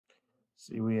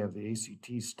See, we have the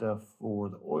ACT stuff for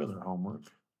the Euler homework.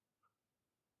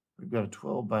 We've got a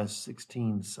 12 by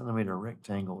 16 centimeter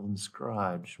rectangle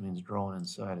inscribed, which means drawn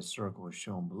inside a circle is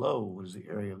shown below. What is the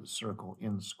area of the circle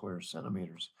in square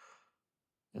centimeters?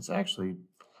 It's actually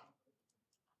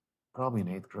probably an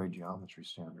 8th grade geometry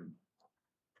standard.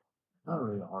 Not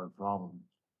really a hard problem.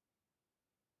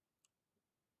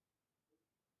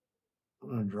 I'm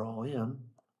going to draw in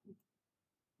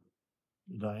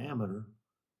the diameter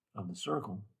of the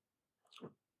circle.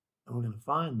 And we're going to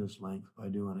find this length by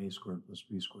doing a squared plus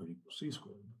b squared equals c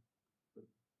squared.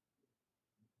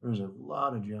 There's a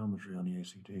lot of geometry on the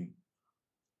ACT.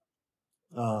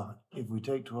 If we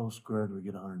take 12 squared, we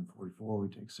get 144. We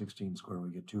take 16 squared,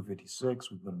 we get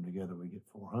 256. We put them together, we get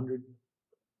 400.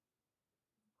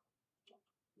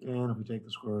 And if we take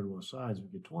the square root of both sides, we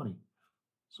get 20.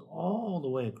 So all the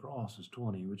way across is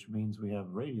 20, which means we have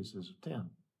radiuses of 10.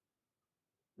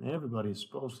 And everybody is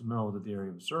supposed to know that the area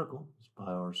of a circle is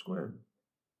pi r squared.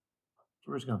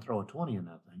 So we're just going to throw a 20 in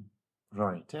that thing.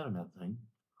 Sorry, a 10 in that thing.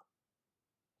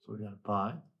 So we got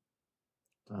pi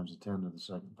times the 10 to the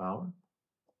second power,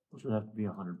 which would have to be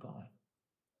 100 pi.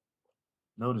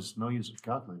 Notice, no use of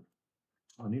calculator.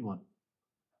 I need one.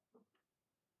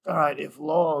 All right, if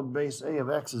log base a of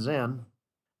x is n,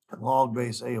 and log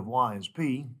base a of y is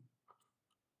p,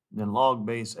 then log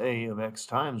base a of x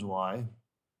times y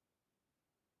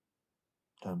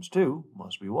times 2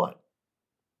 must be what?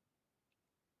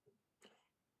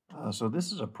 So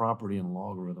this is a property in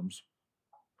logarithms.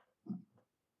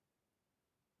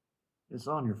 It's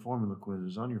on your formula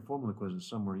quizzes. On your formula quizzes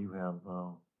somewhere you have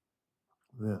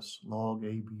this, log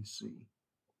ABC.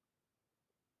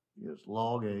 It's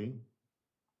log A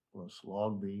plus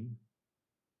log B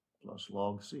plus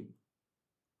log C.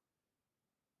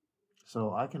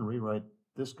 So I can rewrite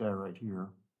this guy right here,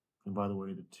 and by the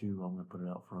way, the 2, I'm going to put it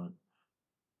out front,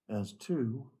 as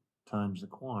 2 times the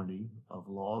quantity of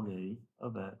log A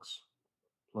of x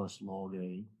plus log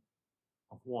A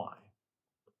of y.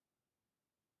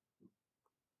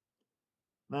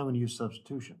 Now I'm going to use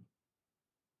substitution.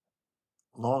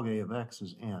 Log A of x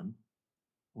is n,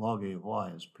 log A of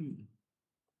y is p.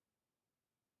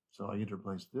 So I get to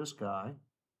replace this guy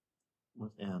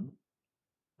with n.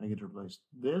 I get to replace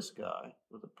this guy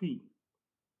with a p.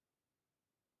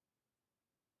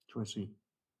 Choice C.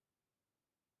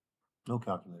 No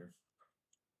calculator.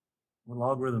 The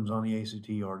logarithms on the ACT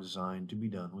are designed to be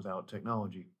done without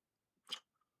technology.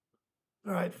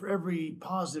 All right, for every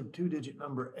positive 2-digit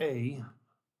number a,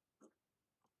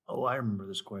 oh, I remember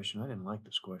this question. I didn't like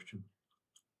this question.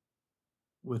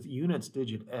 With units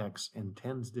digit x and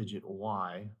tens digit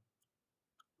y,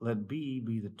 let b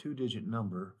be the 2-digit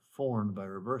number formed by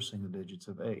reversing the digits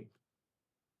of a.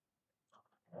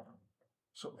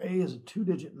 So a is a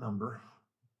 2-digit number.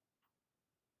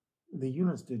 The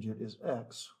units digit is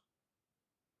x,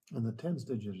 and the tens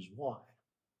digit is y.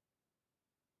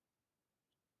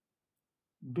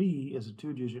 B is a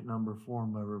 2-digit number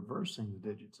formed by reversing the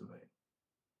digits of a.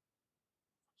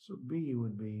 So b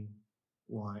would be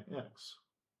yx.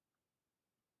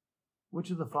 Which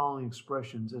of the following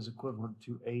expressions is equivalent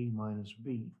to a minus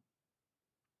b?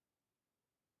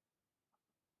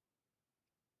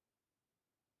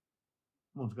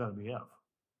 Well, it's got to be f.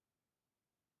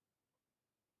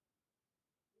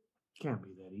 Can't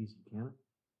be that easy, can it?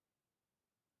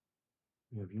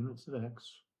 We have units at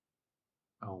x.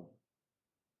 Oh.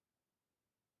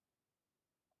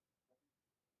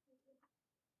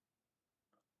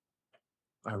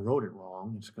 I wrote it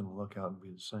wrong. It's going to look out and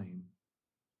be the same.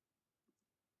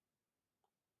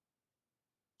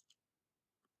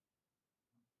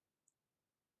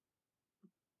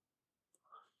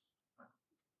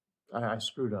 I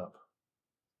screwed up.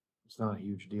 It's not a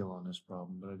huge deal on this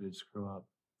problem, but I did screw up.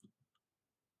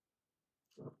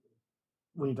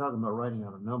 When you're talking about writing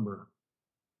out a number,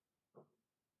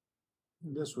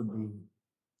 this would be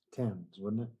tens,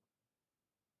 wouldn't it?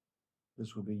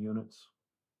 This would be units.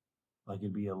 Like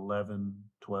it'd be 11,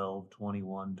 12,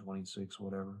 21, 26,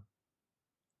 whatever.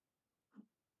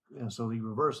 Yeah, so the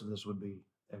reverse of this would be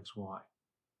xy.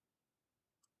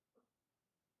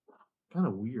 Kind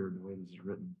of weird the way this is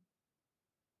written.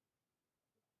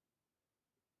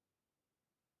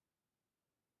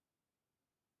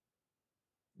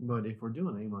 But if we're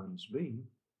doing a minus b,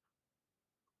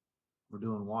 we're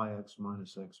doing yx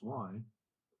minus xy,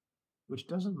 which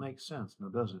doesn't make sense, now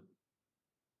does it?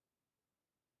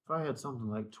 If I had something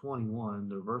like 21,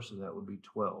 the reverse of that would be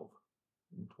 12.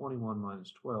 And 21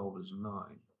 minus 12 is 9.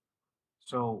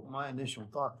 So my initial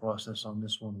thought process on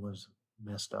this one was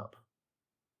messed up.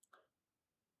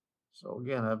 So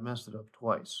again, I've messed it up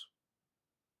twice.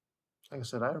 Like I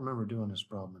said, I remember doing this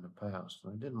problem in the past,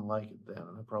 and I didn't like it then,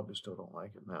 and I probably still don't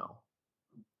like it now.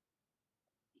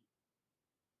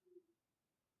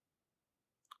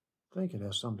 I think it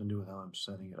has something to do with how I'm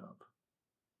setting it up.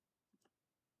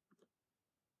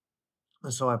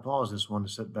 And so I paused this one to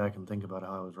sit back and think about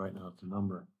how I was writing out the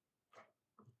number.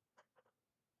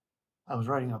 I was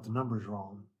writing out the numbers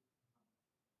wrong.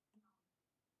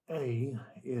 A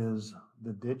is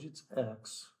the digits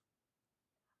x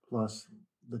plus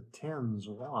the tens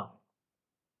y.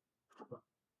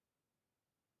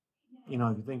 You know,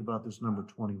 if you think about this number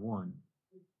 21,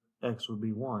 x would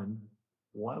be 1,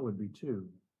 y would be 2.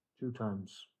 2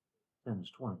 times 10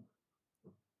 is 20.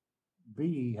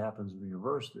 B happens to be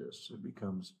reverse this. It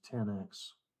becomes 10x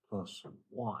plus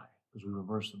y because we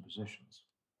reverse the positions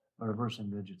by reversing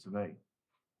digits of A.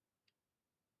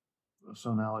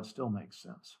 So now it still makes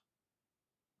sense.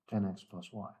 10x plus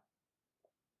y.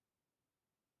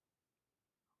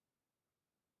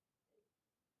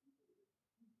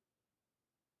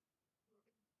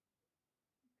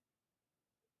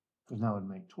 Because now it would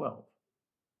make 12.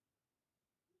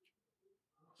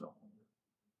 So,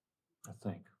 I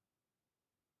think.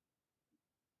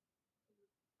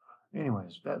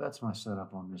 Anyways, that's my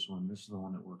setup on this one. This is the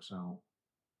one that works out.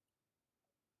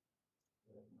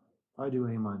 If I do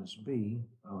A minus B,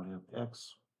 I would have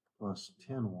x plus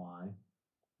 10y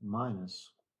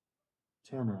minus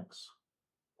 10x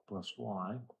plus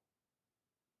y.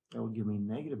 That would give me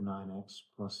negative 9x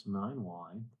plus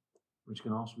 9y, which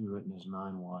can also be written as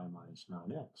 9y minus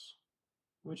 9x,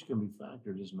 which can be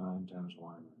factored as 9 times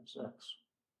y minus x.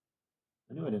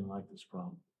 I knew I didn't like this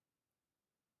problem.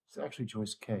 It's actually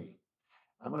choice K.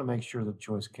 I'm going to make sure that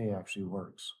choice K actually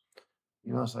works.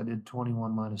 You notice I did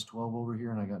 21 minus 12 over here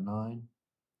and I got 9.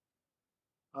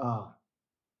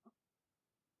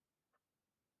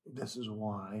 This is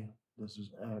y, this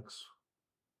is x.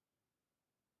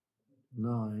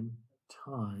 9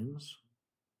 times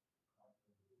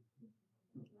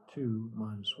 2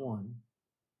 minus 1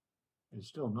 is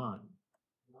still 9.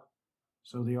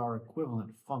 So they are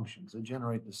equivalent functions. They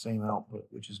generate the same output,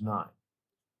 which is 9.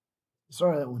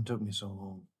 Sorry that one took me so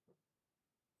long.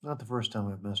 Not the first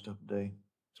time I've messed up a day.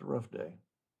 It's a rough day.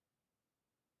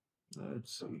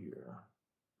 Let's see here.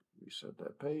 Reset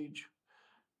that page.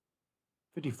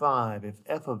 55. If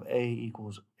f of a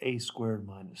equals a squared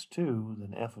minus 2,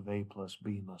 then f of a plus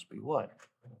b must be what?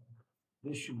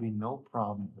 This should be no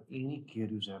problem for any kid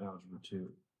who's at algebra 2.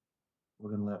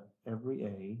 We're going to let every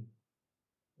a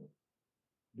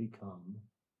become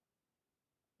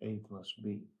a plus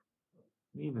b.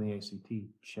 Even the ACT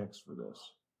checks for this.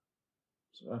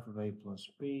 So f of a plus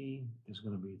b is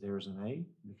going to be, there's an a,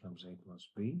 becomes a plus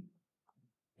b. You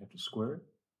have to square it,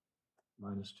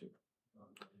 minus 2.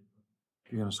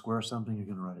 If you're going to square something, you're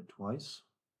going to write it twice.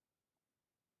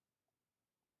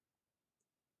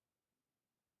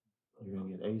 You're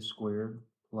going to get a squared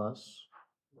plus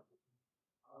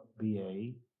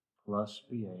ba plus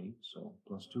ba, so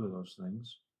plus 2 of those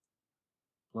things,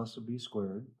 plus a b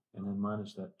squared, and then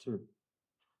minus that 2.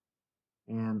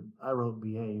 And I wrote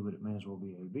ba, but it may as well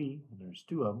be ab, and there's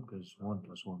 2 of them because 1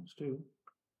 plus 1 is 2.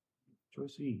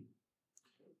 Choice E.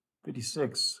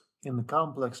 56. In the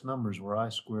complex numbers where I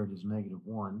squared is negative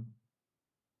 1,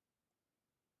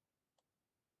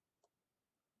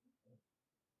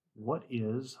 what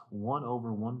is 1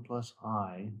 over 1 plus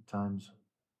I times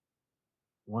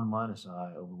 1 minus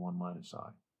I over 1 minus I?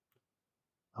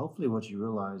 Hopefully what you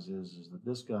realize is that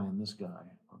this guy and this guy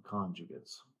are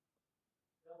conjugates.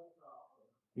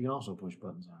 You can also push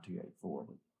buttons on 284,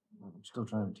 but I'm still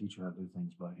trying to teach you how to do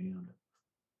things by hand.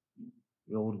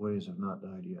 The old ways have not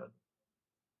died yet.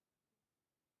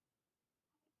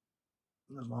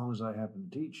 As long as I happen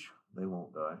to teach, they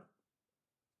won't die.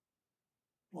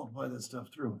 Multiply that stuff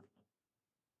through.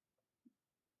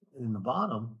 In the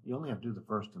bottom, you only have to do the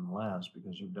first and the last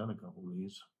because you've done a couple of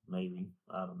these, maybe.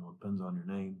 I don't know, it depends on your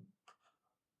name.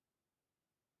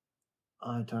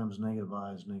 I times negative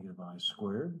I is negative I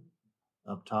squared.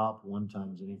 Up top, 1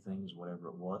 times anything is whatever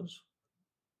it was.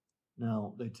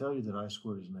 Now, they tell you that I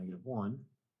squared is negative 1,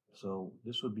 so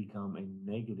this would become a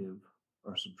negative,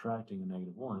 or subtracting a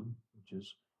negative 1, which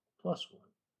is plus 1.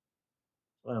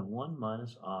 So I have 1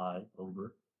 minus I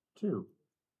over 2.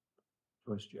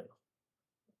 Choice J.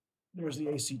 There's the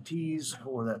ACTs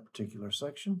for that particular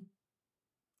section.